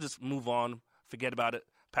 You're meant to just move on, forget about it,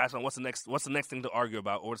 pass on. What's the next thing to argue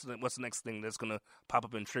about, or what's the next thing that's going to pop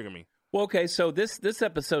up and trigger me? Well, okay, so this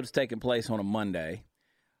episode is taking place on a Monday.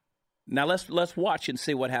 Now let's watch and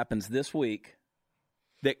see what happens this week.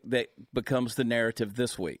 That becomes the narrative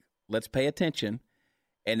this week. Let's pay attention.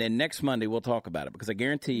 And then next Monday, we'll talk about it, because I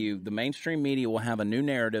guarantee you the mainstream media will have a new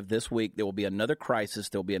narrative this week. There will be another crisis.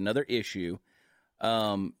 There will be another issue.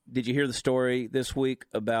 Did you hear the story this week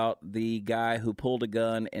about the guy who pulled a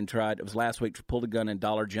gun and pulled a gun in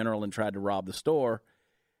Dollar General and tried to rob the store?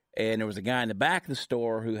 And there was a guy in the back of the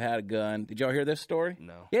store who had a gun. Did y'all hear this story?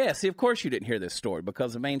 No. Yeah, see, of course you didn't hear this story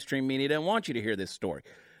because the mainstream media didn't want you to hear this story.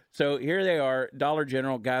 So here they are, Dollar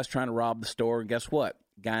General, guy's trying to rob the store, and guess what?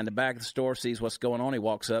 Guy in the back of the store sees what's going on. He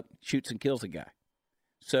walks up, shoots and kills a guy.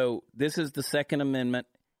 So this is the Second Amendment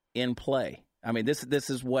in play. I mean, this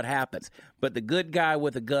is what happens. But the good guy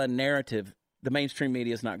with a gun narrative, the mainstream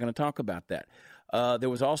media is not going to talk about that. There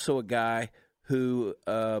was also a guy who,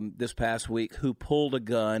 this past week, who pulled a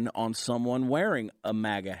gun on someone wearing a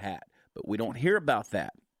MAGA hat. But we don't hear about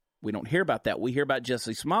that. We don't hear about that. We hear about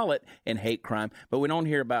Jussie Smollett and hate crime, but we don't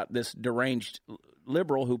hear about this deranged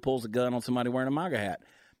liberal who pulls a gun on somebody wearing a MAGA hat.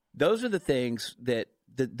 Those are the things that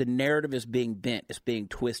the narrative is being bent, it's being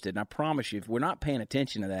twisted. And I promise you, if we're not paying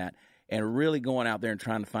attention to that and really going out there and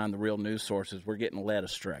trying to find the real news sources, we're getting led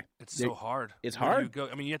astray. It's so hard. It's hard.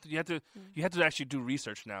 You have to actually do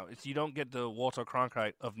research now. You don't get the Walter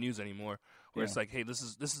Cronkite of news anymore, where it's like, hey, this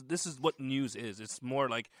is what news is. It's more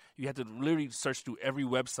like you have to literally search through every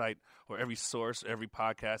website or every source, every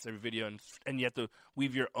podcast, every video, and you have to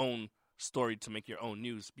weave your own story to make your own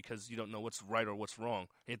news because you don't know what's right or what's wrong.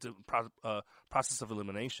 You have to process of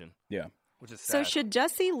elimination. Yeah, which is sad. So should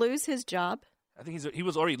Jussie lose his job? I think he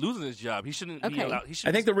was already losing his job. He shouldn't be allowed.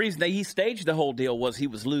 I think the reason that he staged the whole deal was he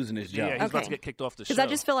was losing his job. Yeah, he's about to get kicked off the show. Because I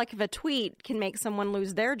just feel like if a tweet can make someone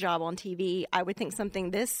lose their job on TV, I would think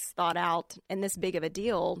something this thought out and this big of a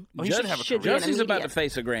deal he should have a career. Jussie's about to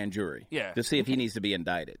face a grand jury to see if he needs to be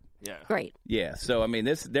indicted. Yeah. Great. Yeah, so, I mean,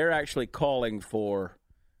 they're actually calling for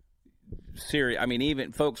serious. I mean,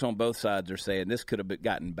 even folks on both sides are saying this could have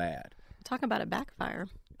gotten bad. Talk about a backfire.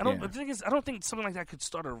 The thing is, I don't think something like that could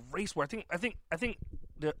start a race war. I think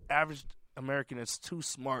the average American is too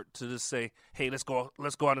smart to just say, "Hey, let's go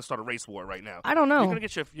out and start a race war right now." I don't know.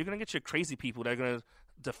 You're gonna get your crazy people that are gonna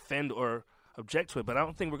defend or object to it, but I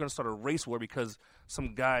don't think we're gonna start a race war because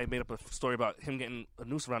some guy made up a story about him getting a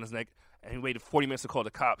noose around his neck and he waited 40 minutes to call the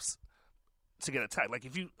cops to get attacked. Like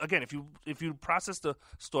if you process the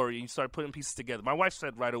story and you start putting pieces together, my wife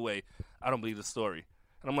said right away, "I don't believe the story."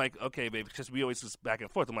 And I'm like, okay, babe, because we always just back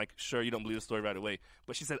and forth. I'm like, sure, you don't believe the story right away.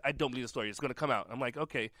 But she said, I don't believe the story. It's going to come out. I'm like,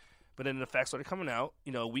 okay. But then the facts started coming out,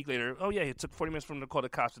 a week later. Oh, yeah, it took 40 minutes for him to call the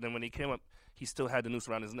cops. And then when he came up, he still had the noose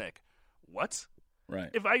around his neck. What?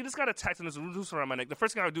 Right. If I just got attacked and there's a noose around my neck, the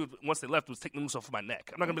first thing I would do once they left was take the noose off of my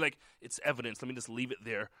neck. I'm not going to be like, it's evidence. Let me just leave it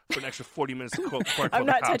there for an extra 40 minutes to call I'm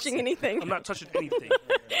not the cops. touching anything. I'm not touching anything.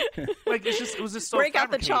 Like, it was just so break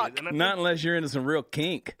out the chalk. Not unless you're into some real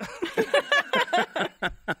kink.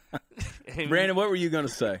 Brandon, what were you going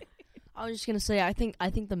to say? I was just going to say, I think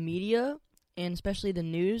the media, and especially the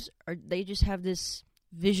news, they just have this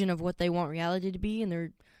vision of what they want reality to be, and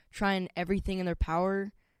they're trying everything in their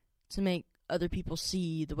power to make other people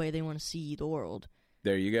see the way they want to see the world.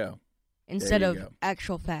 There you go. Instead of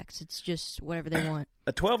actual facts, it's just whatever they want.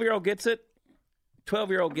 A 12-year-old gets it.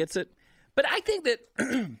 12-year-old gets it. But I think that,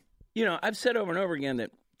 I've said over and over again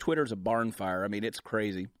that Twitter's a barn fire. I mean, it's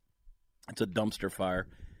crazy. It's a dumpster fire.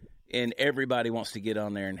 And everybody wants to get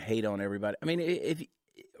on there and hate on everybody. I mean, if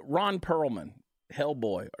Ron Perlman,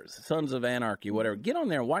 Hellboy, or Sons of Anarchy, whatever, get on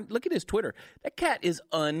there and look at his Twitter. That cat is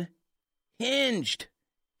unhinged.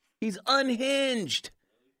 He's unhinged.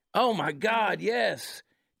 Oh, my God, yes.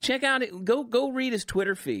 Check out it. Go read his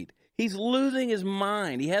Twitter feed. He's losing his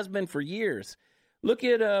mind. He has been for years. Look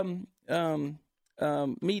at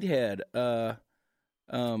Meathead,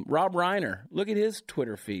 Rob Reiner. Look at his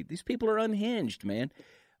Twitter feed. These people are unhinged, man.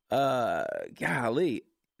 Golly.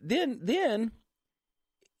 Then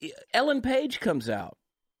Ellen Page comes out.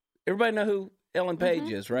 Everybody know who Ellen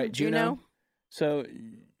Page is, right? Juno. So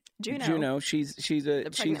Juno. She's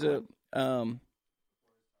a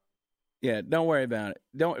yeah, don't worry about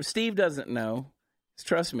it. Steve doesn't know.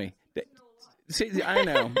 Trust me. See, I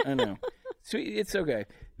know. It's okay.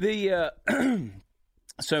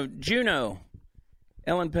 So Juno,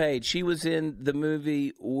 Ellen Page, she was in the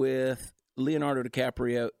movie with Leonardo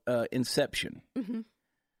DiCaprio, Inception. Mm-hmm.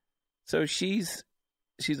 So she's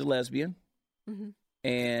a lesbian,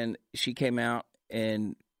 and she came out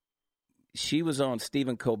and she was on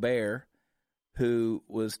Stephen Colbert, who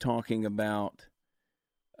was talking about,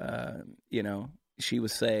 she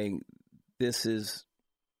was saying this is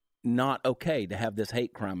not okay to have this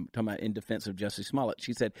hate crime, talking about in defense of Jussie Smollett.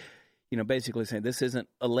 She said, basically saying this isn't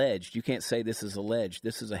alleged. You can't say this is alleged.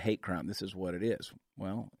 This is a hate crime. This is what it is.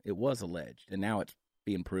 Well, it was alleged, and now it's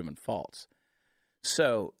being proven false.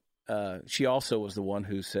 So she also was the one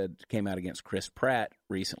who came out against Chris Pratt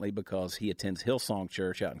recently because he attends Hillsong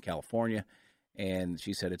Church out in California, and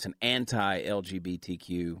she said it's an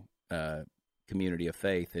anti-LGBTQ community of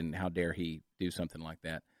faith, and how dare he do something like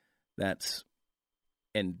that. That's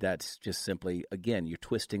And that's just simply, again, you're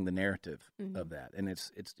twisting the narrative of that. And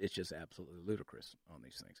it's just absolutely ludicrous on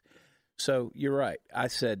these things. So you're right. I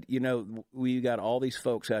said, we got all these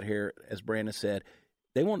folks out here, as Brandon said,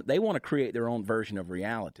 they want to create their own version of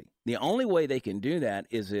reality. The only way they can do that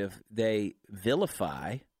is if they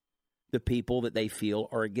vilify the people that they feel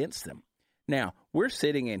are against them. Now, we're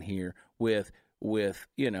sitting in here with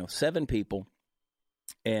 7 people,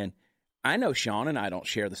 and I know Sean and I don't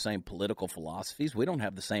share the same political philosophies. We don't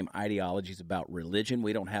have the same ideologies about religion.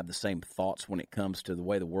 We don't have the same thoughts when it comes to the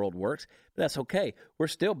way the world works. But that's okay. We're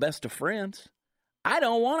still best of friends. I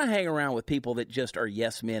don't want to hang around with people that just are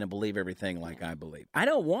yes men and believe everything like I believe. I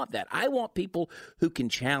don't want that. I want people who can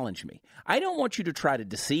challenge me. I don't want you to try to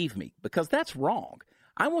deceive me, because that's wrong.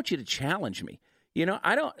 I want you to challenge me.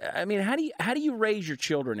 How do you raise your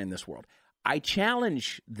children in this world? I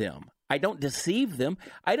challenge them. I don't deceive them.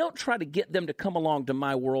 I don't try to get them to come along to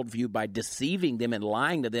my worldview by deceiving them and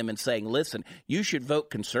lying to them and saying, listen, you should vote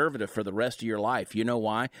conservative for the rest of your life. You know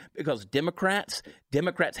why? Because Democrats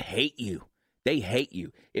hate you. They hate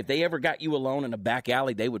you. If they ever got you alone in a back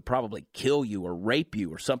alley, they would probably kill you or rape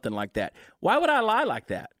you or something like that. Why would I lie like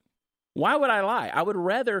that? Why would I lie? I would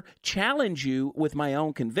rather challenge you with my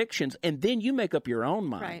own convictions, and then you make up your own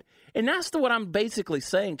mind. Right. And that's what I'm basically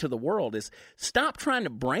saying to the world is stop trying to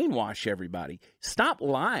brainwash everybody. Stop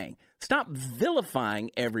lying. Stop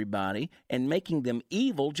vilifying everybody and making them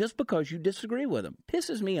evil just because you disagree with them.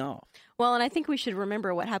 Pisses me off. Well, and I think we should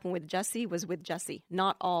remember what happened with Jesse was with Jesse,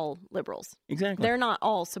 not all liberals. Exactly. They're not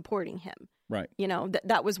all supporting him. Right.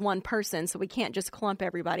 That was one person, so we can't just clump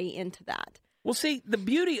everybody into that. Well, see, the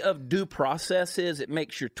beauty of due process is it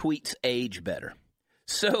makes your tweets age better.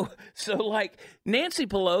 So like Nancy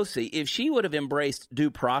Pelosi, if she would have embraced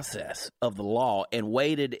due process of the law and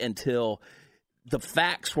waited until the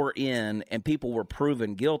facts were in and people were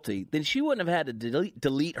proven guilty, then she wouldn't have had to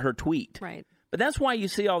delete her tweet. Right. But that's why you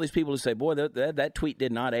see all these people who say, boy, that tweet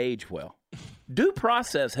did not age well. Due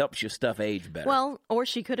process helps your stuff age better. Well, or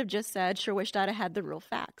she could have just said, sure wished I'd have had the real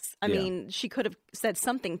facts. I mean, she could have said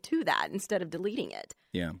something to that instead of deleting it.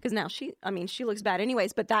 Yeah. Because now she looks bad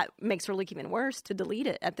anyways, but that makes her look even worse to delete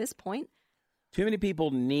it at this point. Too many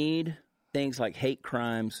people need things like hate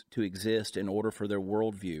crimes to exist in order for their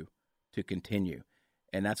worldview to continue.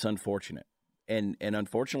 And that's unfortunate. And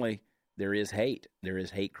unfortunately, there is hate. There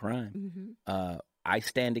is hate crime. Mm-hmm. I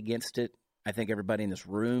stand against it. I think everybody in this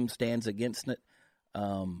room stands against it.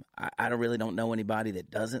 I really don't know anybody that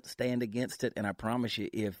doesn't stand against it. And I promise you,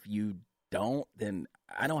 if you don't, then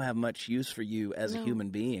I don't have much use for you as a human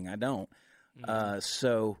being. I don't.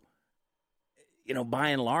 So, by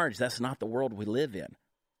and large, that's not the world we live in.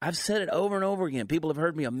 I've said it over and over again. People have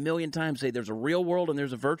heard me a million times say there's a real world and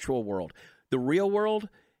there's a virtual world. The real world,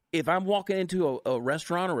 if I'm walking into a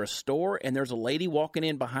restaurant or a store and there's a lady walking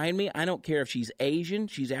in behind me, I don't care if she's Asian,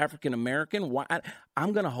 she's African American.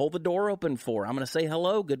 I'm going to hold the door open for her. I'm going to say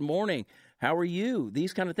hello, good morning, how are you?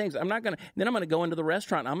 These kind of things. Then I'm going to go into the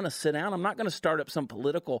restaurant. I'm going to sit down. I'm not going to start up some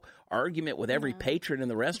political argument with every patron in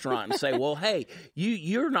the restaurant and say, well, hey,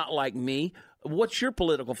 you're not like me. What's your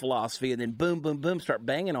political philosophy? And then boom, boom, boom, start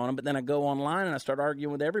banging on them. But then I go online and I start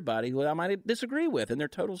arguing with everybody who I might disagree with, and they're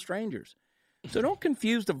total strangers. So don't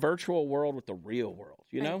confuse the virtual world with the real world,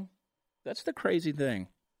 That's the crazy thing.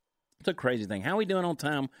 It's a crazy thing. How are we doing on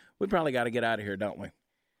time? We probably got to get out of here, don't we?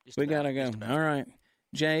 We got to go. All right.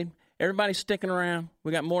 Jade, everybody sticking around.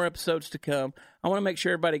 We got more episodes to come. I want to make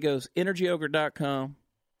sure everybody goes energyogre.com.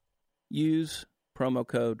 Use promo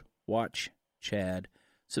code WATCHCHAD.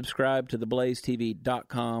 Subscribe to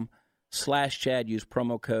theblazetv.com/Chad. Use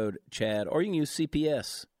promo code Chad. Or you can use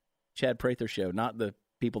CPS, Chad Prather Show, not the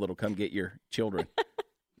people that'll come get your children.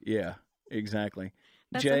 Yeah, exactly.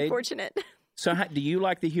 That's Jade, unfortunate. So do you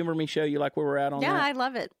like the Humor Me show? You like where we're at on that? Yeah, I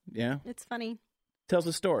love it. Yeah? It's funny. Tells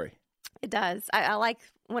a story. It does. I like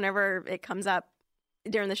whenever it comes up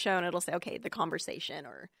during the show and it'll say, okay, the conversation,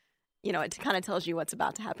 or, it kind of tells you what's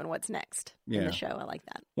about to happen, what's next in the show. I like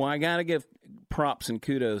that. Well, I got to give props and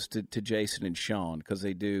kudos to Jason and Sean, because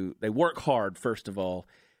they work hard, first of all.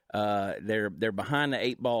 They're behind the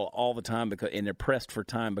 8 ball all the time and they're pressed for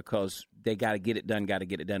time because they got to get it done.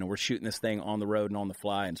 And we're shooting this thing on the road and on the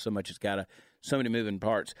fly, and so many moving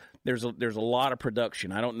parts. There's a lot of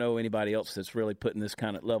production. I don't know anybody else that's really putting this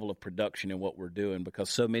kind of level of production in what we're doing, because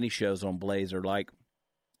so many shows on Blaze are like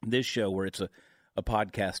this show where it's a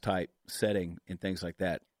podcast type setting and things like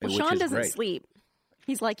that. Well, which Sean is doesn't great. sleep.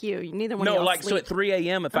 He's like you. Neither one of you sleep. So at 3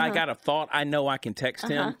 a.m., if I got a thought, I know I can text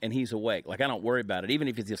him, and he's awake. Like, I don't worry about it. Even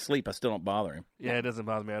if he's asleep, I still don't bother him. Yeah, it doesn't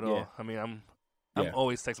bother me at all. I mean, I'm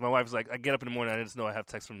always texting. My wife's like, I get up in the morning, I just know I have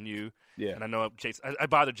text from you. Yeah. And I know Jason. I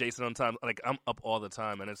bother Jason on time. Like, I'm up all the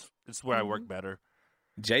time, and it's where I work better.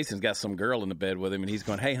 Jason's got some girl in the bed with him, and he's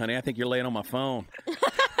going, "Hey, honey, I think you're laying on my phone."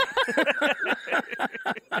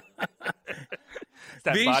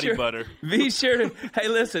 That body butter. Be sure to. Hey,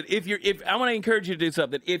 listen. If I want to encourage you to do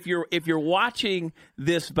something. If you're watching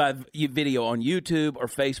this by video on YouTube or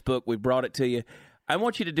Facebook, we brought it to you. I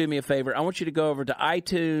want you to do me a favor. I want you to go over to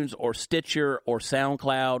iTunes or Stitcher or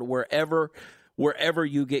SoundCloud, wherever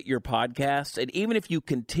you get your podcasts. And even if you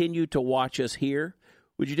continue to watch us here,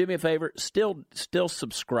 would you do me a favor? Still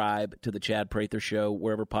subscribe to the Chad Prather Show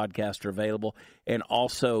wherever podcasts are available, and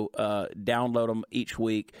also download them each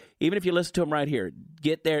week. Even if you listen to them right here,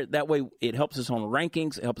 get there. That way it helps us on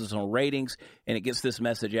rankings, it helps us on ratings, and it gets this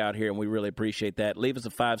message out here, and we really appreciate that. Leave us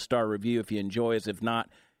a 5-star review if you enjoy us. If not,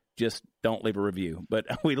 just don't leave a review. But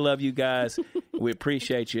we love you guys. We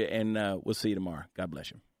appreciate you, and we'll see you tomorrow. God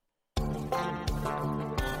bless you.